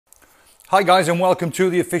Hi guys, and welcome to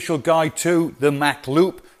the official guide to the Mach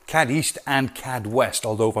Loop, CAD East and CAD West.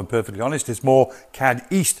 Although if I'm perfectly honest, it's more CAD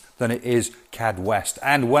East than it is CAD West.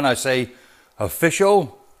 And when I say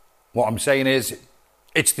official, what I'm saying is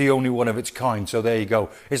it's the only one of its kind. So there you go.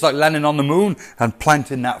 It's like landing on the moon and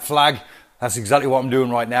planting that flag. That's exactly what I'm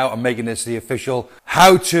doing right now. I'm making this the official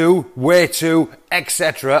how to, where to,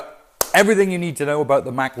 etc. Everything you need to know about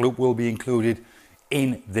the Mach Loop will be included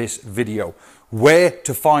in this video. Where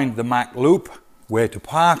to find the Mach Loop, where to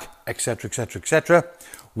park, etc, etc, etc,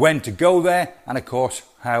 when to go there, and of course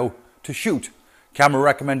how to shoot. Camera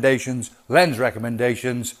recommendations, lens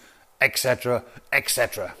recommendations, etc,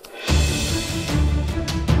 etc.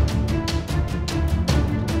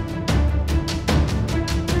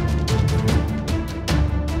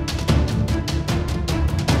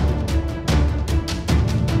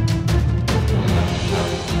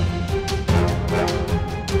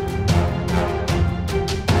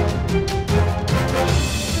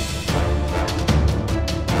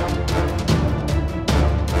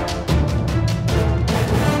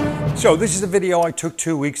 So this is a video I took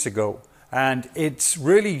 2 weeks ago, and it's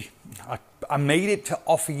really, I made it to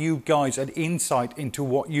offer you guys an insight into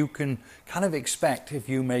what you can kind of expect if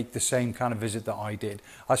you make the same kind of visit that I did.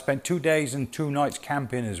 I spent 2 days and 2 nights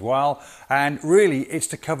camping as well, and really it's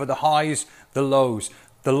to cover the highs, the lows,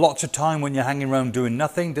 the lots of time when you're hanging around doing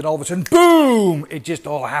nothing, then all of a sudden, boom, it just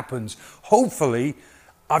all happens. Hopefully,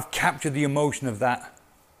 I've captured the emotion of that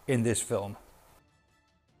in this film.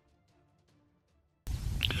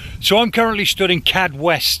 So I'm currently stood in CAD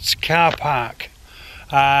West's car park,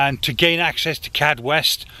 and to gain access to CAD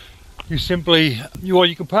West you simply,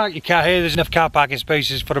 you can park your car here. There's enough car parking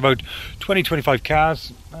spaces for about 20-25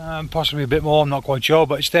 cars, possibly a bit more, I'm not quite sure,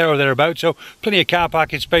 but it's there or thereabouts, so plenty of car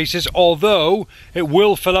parking spaces, although it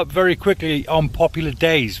will fill up very quickly on popular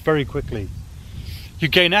days, very quickly. You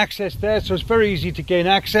gain access there, so it's very easy to gain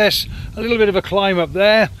access. A little bit of a climb up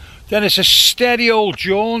there, then it's a steady old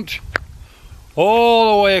jaunt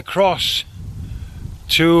all the way across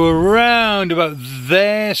to around about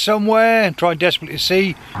there somewhere. Trying desperately to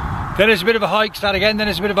see. Then there's a bit of a hike, start again, then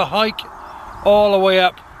there's a bit of a hike all the way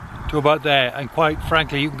up to about there, and quite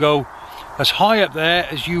frankly you can go as high up there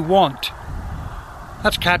as you want.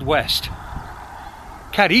 That's CAD West.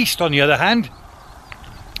 CAD East, on the other hand,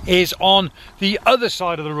 is on the other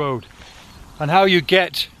side of the road, and how you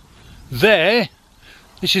get there,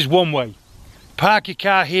 this is one way. Park your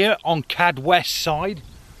car here on CAD West side,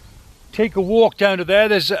 take a walk down to there,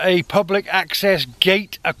 there's a public access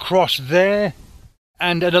gate across there,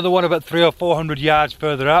 and another one about 300 or 400 yards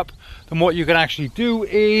further up. Then what you can actually do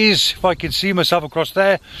is, if I can see myself across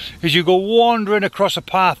there, is you go wandering across a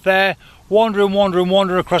path there, wandering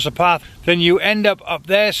across a path, then you end up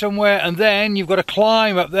there somewhere, and then you've got to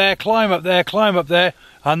climb up there, climb up there,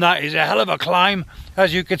 and that is a hell of a climb,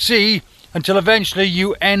 as you can see, until eventually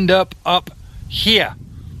you end up here,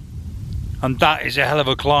 and that is a hell of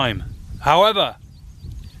a climb. However,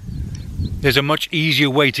 there's a much easier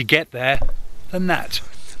way to get there than that.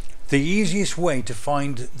 The easiest way to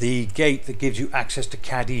find the gate that gives you access to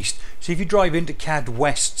CAD East. So if you drive into CAD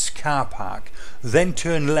West's car park, then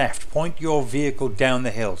turn left, point your vehicle down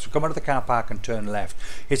the hill. So come out of the car park and turn left.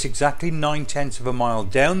 It's exactly 9/10 of a mile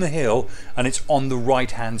down the hill, and it's on the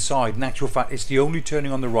right hand side. In actual fact, it's the only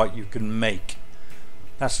turning on the right you can make.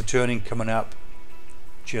 That's the turning coming up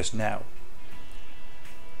just now.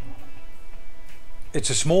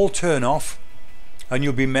 It's a small turn off, and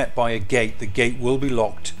you'll be met by a gate. The gate will be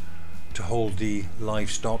locked to hold the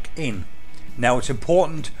livestock in. Now it's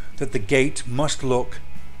important that the gate must look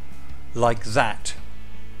like that.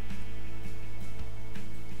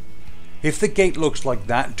 If the gate looks like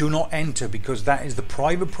that, do not enter, because that is the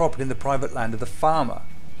private property and the private land of the farmer.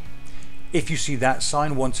 If you see that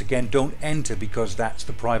sign, once again, don't enter, because that's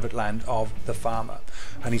the private land of the farmer.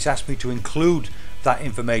 And he's asked me to include that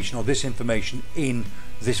information, or this information, in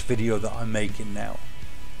this video that I'm making now.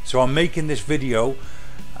 So I'm making this video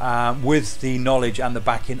with the knowledge and the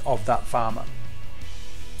backing of that farmer.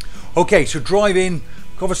 Okay, so drive in,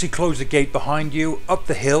 obviously close the gate behind you, up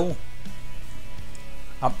the hill.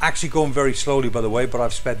 I'm actually going very slowly, by the way, but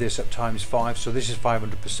I've sped this up ×5, so this is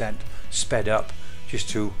 500% sped up, just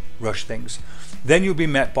to rush things. Then you'll be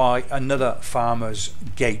met by another farmer's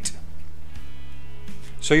gate.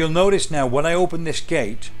 So you'll notice now, when I open this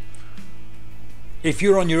gate, if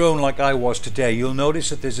you're on your own like I was today, you'll notice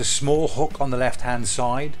that there's a small hook on the left hand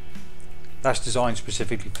side. That's designed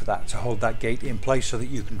specifically for that, to hold that gate in place so that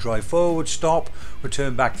you can drive forward, stop,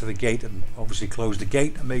 return back to the gate, and obviously close the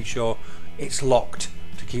gate and make sure it's locked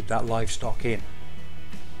to keep that livestock in.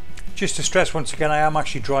 Just to stress once again, I am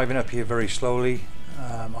actually driving up here very slowly.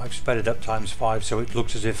 I've sped it up ×5 so it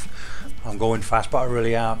looks as if I'm going fast, but I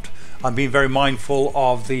really aren't. I'm being very mindful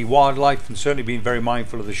of the wildlife and certainly being very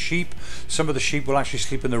mindful of the sheep. Some of the sheep will actually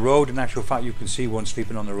sleep in the road. In actual fact, you can see one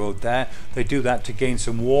sleeping on the road there. They do that to gain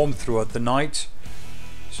some warmth throughout the night.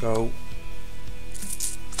 So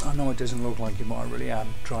I know it doesn't look like it, but I really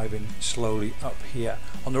am driving slowly up here.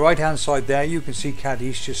 On the right hand side there you can see Cad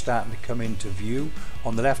East just starting to come into view.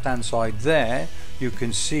 On the left hand side there you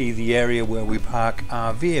can see the area where we park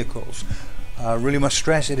our vehicles. Really must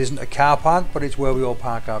stress it isn't a car park, but it's where we all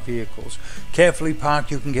park our vehicles. Carefully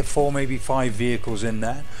parked, you can get 4, maybe 5 vehicles in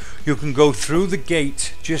there. You can go through the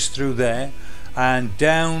gate just through there and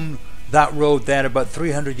down that road there about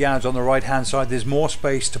 300 yards on the right hand side. There's more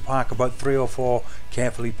space to park about 3 or 4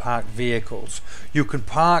 carefully parked vehicles. You can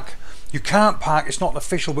park, you can't park, it's not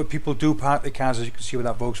official, but people do park their cars, as you can see with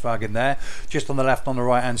that Volkswagen there, just on the left on the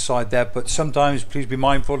right hand side there. But sometimes please be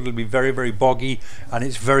mindful, it'll be very, very boggy and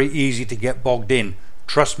it's very easy to get bogged in.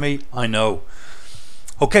 Trust me, I know.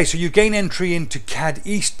 Okay, so you gain entry into Cad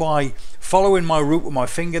East by following my route with my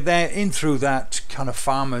finger there, in through that kind of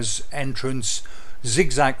farmer's entrance,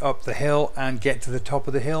 zigzag up the hill and get to the top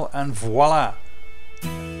of the hill, and voila.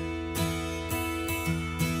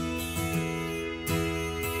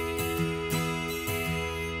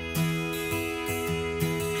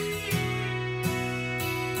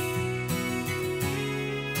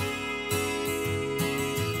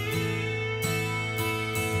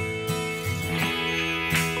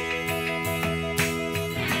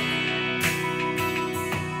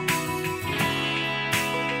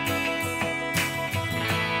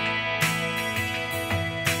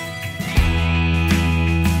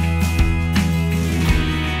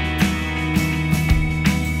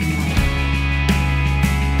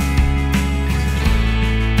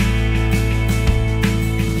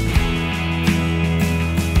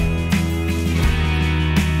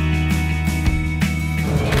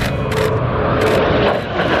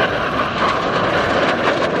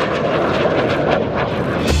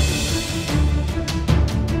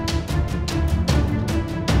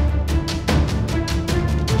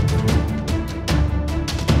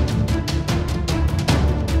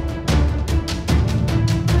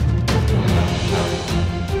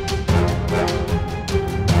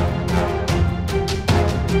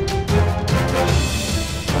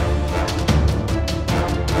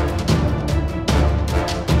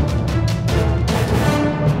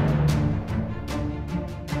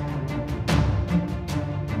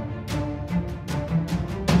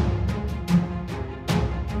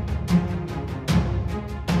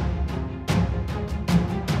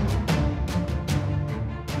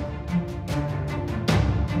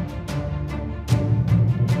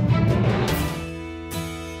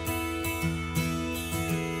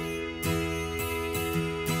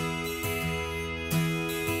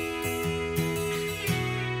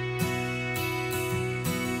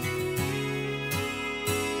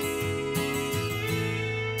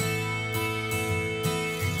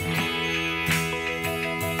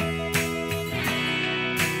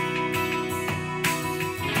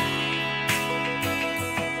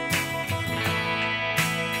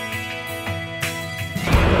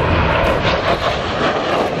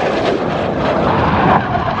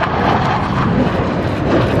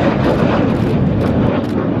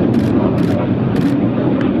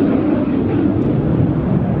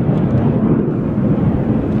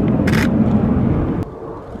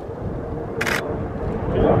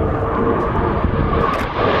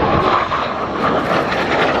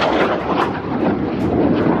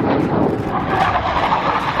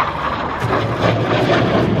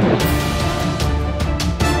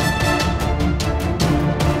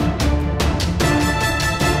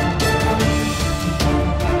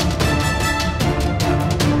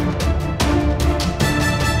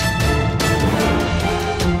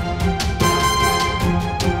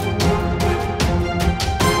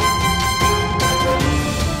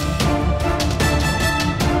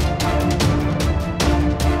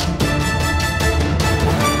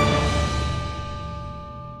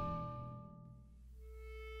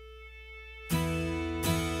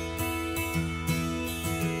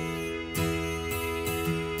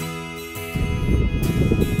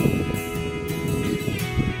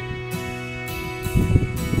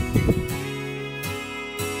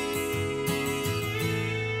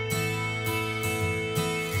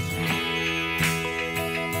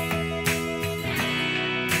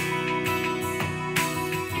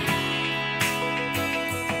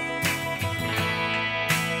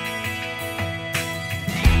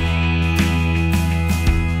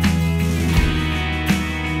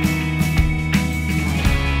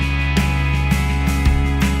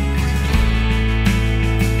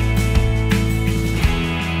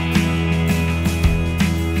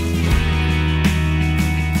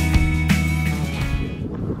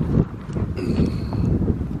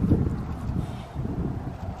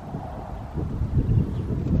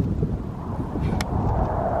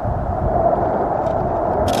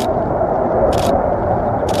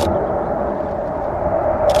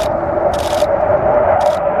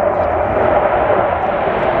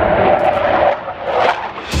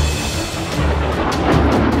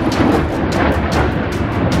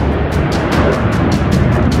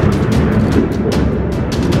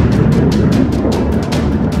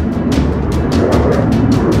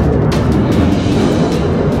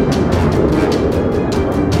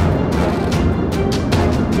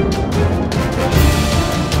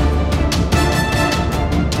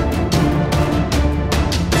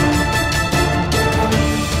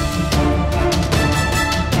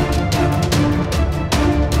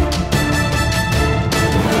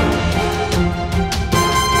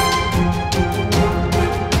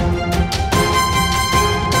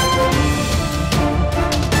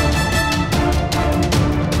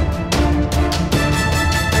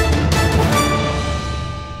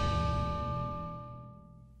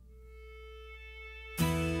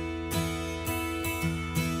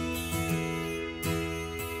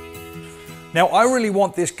 Now, I really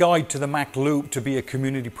want this guide to the Mach Loop to be a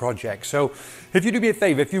community project. So if you do me a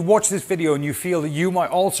favor, if you watch this video and you feel that you might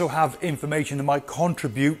also have information that might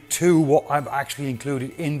contribute to what I've actually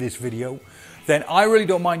included in this video, then I really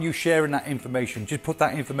don't mind you sharing that information. Just put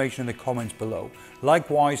that information in the comments below.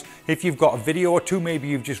 Likewise, if you've got a video or two, maybe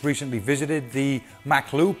you've just recently visited the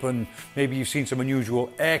Mach Loop and maybe you've seen some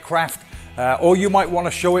unusual aircraft, or you might want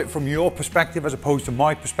to show it from your perspective as opposed to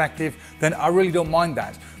my perspective, then I really don't mind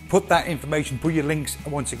that. Put that information, put your links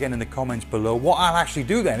once again in the comments below. What I'll actually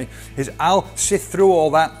do then is I'll sift through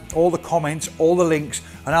all that, all the comments, all the links,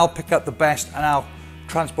 and I'll pick up the best and I'll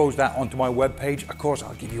transpose that onto my webpage. Of course,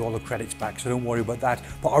 I'll give you all the credits back, so don't worry about that.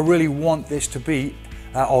 But I really want this to be,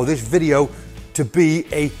 or this video to be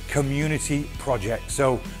a community project.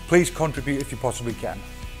 So please contribute if you possibly can.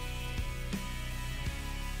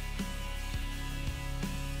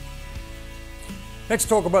 Let's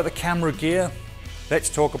talk about the camera gear. Let's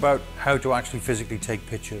talk about how to actually physically take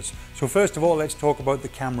pictures. So first of all, let's talk about the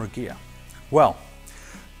camera gear. Well,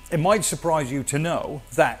 it might surprise you to know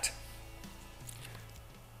that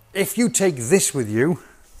if you take this with you,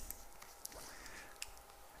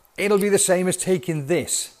 it'll be the same as taking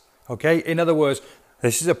this, okay? In other words,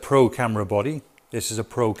 this is a pro camera body, this is a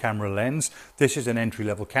pro camera lens, this is an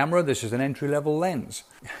entry-level camera, this is an entry-level lens.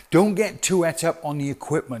 Don't get too et up on the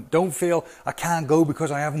equipment. Don't feel I can't go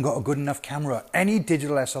because I haven't got a good enough camera. Any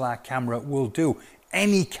digital SLR camera will do.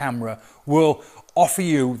 Any camera will offer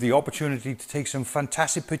you the opportunity to take some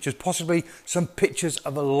fantastic pictures, possibly some pictures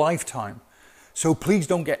of a lifetime. So please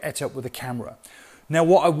don't get et up with the camera. Now,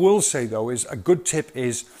 what I will say though is a good tip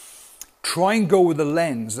is try and go with a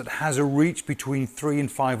lens that has a reach between 300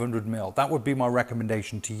 and 500 mil. That would be my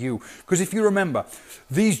recommendation to you. Because if you remember,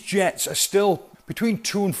 these jets are still between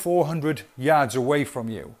 200 and 400 yards away from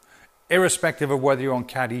you, irrespective of whether you're on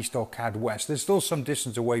CAD East or CAD West. There's still some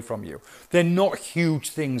distance away from you. They're not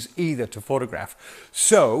huge things either to photograph.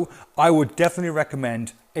 So I would definitely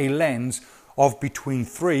recommend a lens of between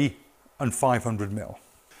 300 and 500 mil.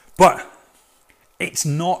 But it's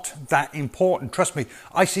not that important. Trust me,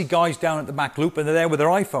 I see guys down at the Mach Loop and they're there with their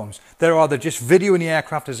iPhones. They're either just videoing the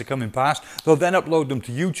aircraft as they're coming past, they'll then upload them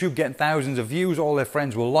to YouTube, getting thousands of views, all their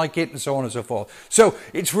friends will like it, and so on and so forth. So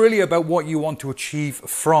it's really about what you want to achieve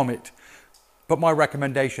from it. But my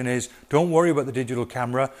recommendation is don't worry about the digital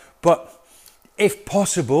camera, but if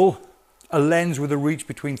possible, a lens with a reach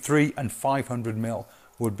between 300 and 500 mil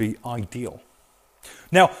would be ideal.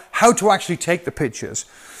 Now, how to actually take the pictures?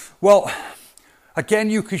 Well,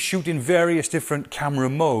 again, you can shoot in various different camera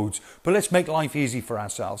modes, but let's make life easy for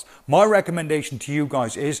ourselves. My recommendation to you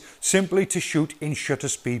guys is simply to shoot in shutter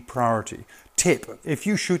speed priority. Tip, if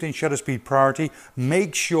you shoot in shutter speed priority,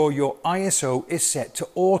 make sure your ISO is set to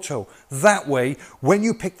auto. That way, when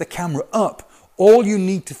you pick the camera up, all you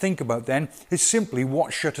need to think about then is simply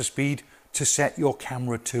what shutter speed to set your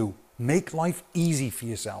camera to. Make life easy for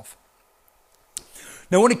yourself.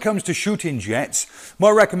 Now, when it comes to shooting jets, my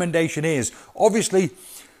recommendation is, obviously,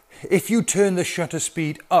 if you turn the shutter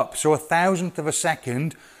speed up, so 1,000th of a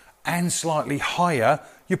second and slightly higher,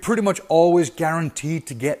 you're pretty much always guaranteed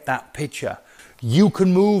to get that picture. You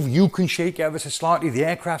can move, you can shake ever so slightly, the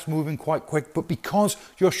aircraft's moving quite quick, but because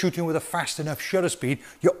you're shooting with a fast enough shutter speed,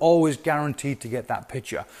 you're always guaranteed to get that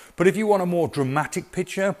picture. But if you want a more dramatic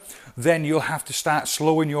picture, then you'll have to start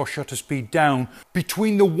slowing your shutter speed down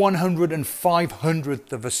between the 100 and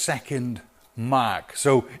 500th of a second mark.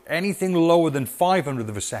 So anything lower than 500th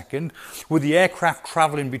of a second, with the aircraft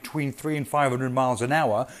traveling between 300 and 500 miles an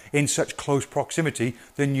hour in such close proximity,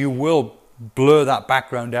 then you will blur that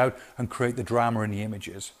background out and create the drama in the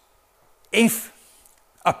images. If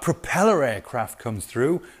a propeller aircraft comes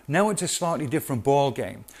through, now it's a slightly different ball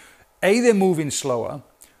game. A, they're moving slower,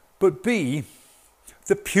 but B,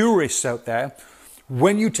 the purists out there,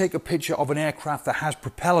 when you take a picture of an aircraft that has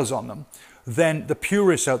propellers on them, then the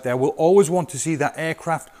purists out there will always want to see that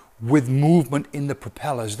aircraft with movement in the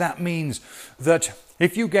propellers. That means that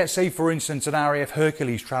if you get, say for instance, an RAF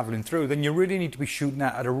Hercules traveling through, then you really need to be shooting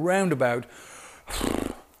that at around about,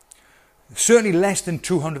 certainly less than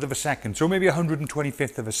 200th of a second, so maybe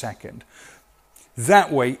 125th of a second.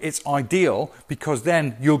 That way it's ideal, because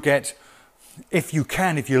then you'll get, if you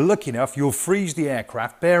can, if you're lucky enough, you'll freeze the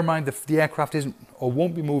aircraft. Bear in mind the aircraft isn't or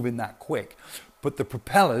won't be moving that quick, but the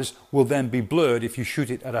propellers will then be blurred if you shoot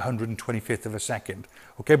it at 125th of a second.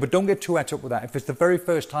 Okay, but don't get too et up with that. If it's the very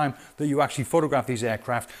first time that you actually photograph these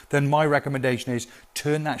aircraft, then my recommendation is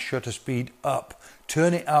turn that shutter speed up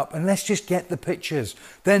turn it up, and let's just get the pictures.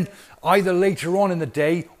 Then either later on in the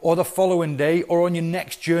day or the following day or on your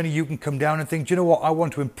next journey, you can come down and think, do you know what, I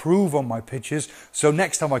want to improve on my pictures. So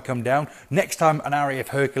next time I come down, next time an RAF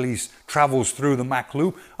Hercules travels through the Mach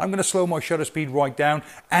Loop, I'm going to slow my shutter speed right down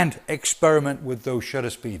and experiment with those shutter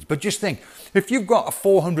speeds. But just think, if you've got a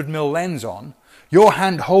 400mm lens on, you're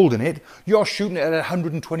hand holding it, you're shooting it at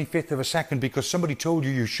 125th of a second because somebody told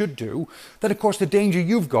you should do, then of course the danger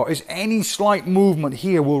you've got is any slight movement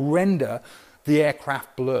here will render the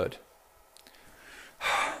aircraft blurred.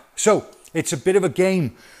 So it's a bit of a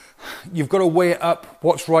game. You've got to weigh it up,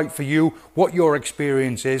 what's right for you, what your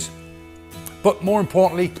experience is. But more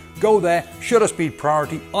importantly, go there, shutter speed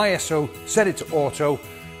priority, ISO, set it to auto,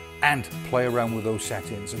 and play around with those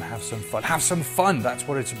settings and have some fun. Have some fun, that's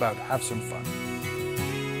what it's about, have some fun.